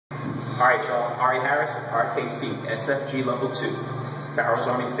All right, y'all. Ari Harris, RKC, SFG Level 2,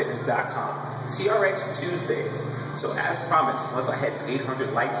 PharaohsArmyFitness.com. TRX Tuesdays. So as promised, once I had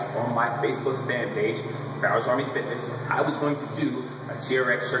 800 likes on my Facebook fan page, Pharaohs Army Fitness, I was going to do a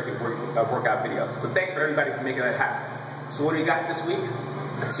TRX circuit workout video. So thanks for everybody for making that happen. So what do you got this week?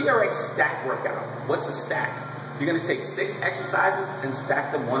 A TRX Stack workout. What's a stack? You're going to take 6 exercises and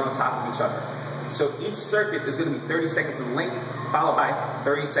stack them one on top of each other. So each circuit is going to be 30 seconds in length, followed by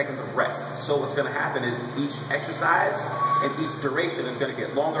 30 seconds of rest. So what's going to happen is each exercise and each duration is going to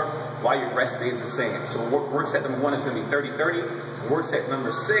get longer while your rest stays the same. So work set number 1 is going to be 30-30. Work set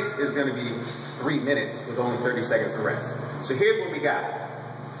number 6 is going to be 3 minutes with only 30 seconds to rest. So here's what we got.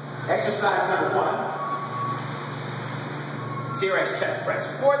 Exercise number 1. TRX Chest Press.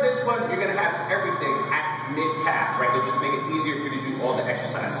 For this one, you're going to have everything at mid-calf, right? They'll just make it easier for you to do all the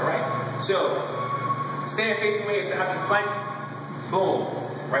exercises, all right? So, stand facing away, establish your plank. Boom.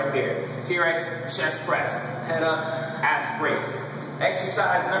 Right there. TRX Chest Press. Head up, abs brace.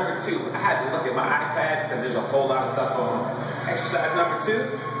 Exercise number 2. I had to look at my iPad because there's a whole lot of stuff going on. Exercise number 2.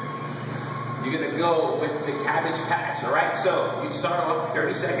 You're going to go with the Cabbage Patch, all right? So, you start off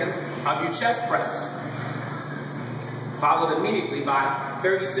 30 seconds of your chest press. Followed immediately by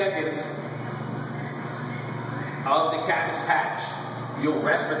 30 seconds of the Cabbage Patch. You'll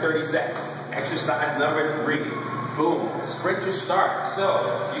rest for 30 seconds. Exercise number 3. Boom. Sprinter start.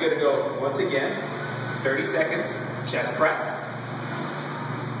 So you're going to go, once again, 30 seconds, chest press.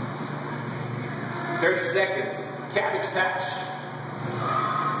 30 seconds, Cabbage Patch.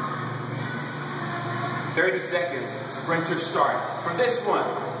 30 seconds, sprinter start. For this one,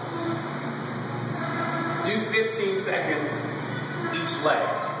 do 15 seconds each leg.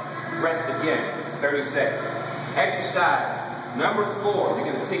 Rest again, 30 seconds. Exercise number 4, you're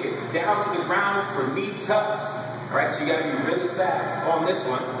going to take it down to the ground for knee tucks. All right, so you got to be really fast on this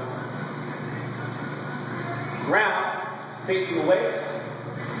one. Ground, facing away.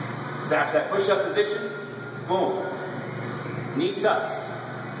 Establish that push-up position. Boom. Knee tucks.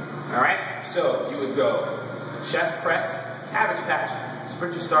 All right, so you would go chest press, Cabbage Patch,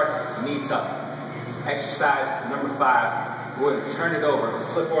 sprinter start, knee tuck. Exercise number 5, go ahead and turn it over,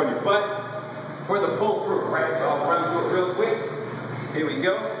 flip on your butt for the pull through, right? So I'll run through it real quick. Here we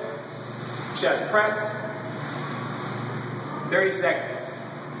go. Chest press, 30 seconds.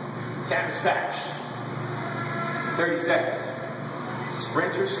 Cabbage Patch, 30 seconds.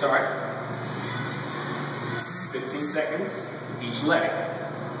 Sprinter start, 15 seconds each leg.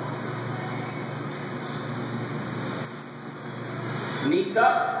 Knee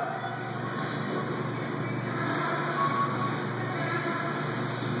tuck.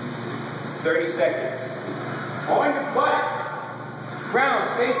 30 seconds. On your butt, ground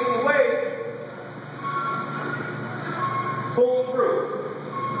facing away, pull through.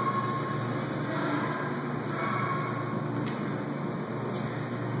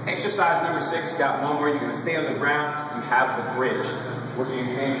 Exercise number 6, got one more. You're going to stay on the ground. You have the bridge, working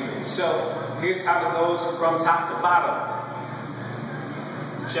your hamstrings. So here's how it goes from top to bottom.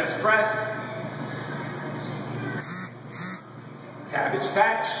 Chest press, Cabbage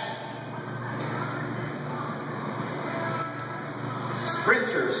Patch,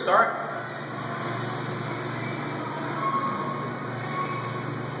 sprinter start,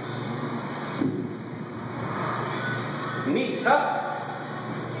 knee tuck,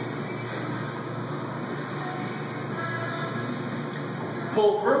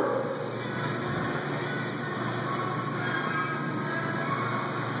 pull through,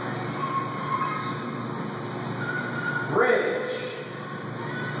 bridge.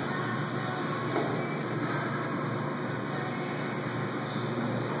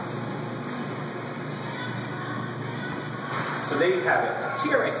 So there you have it,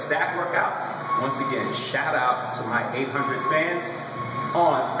 TRX Stack workout. Once again, shout out to my 800 fans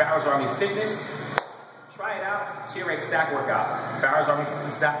on Pharaohs Army Fitness. Try it out, TRX Stack workout,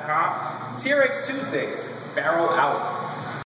 PharaohsArmyFitness.com. TRX Tuesdays, Pharaoh out.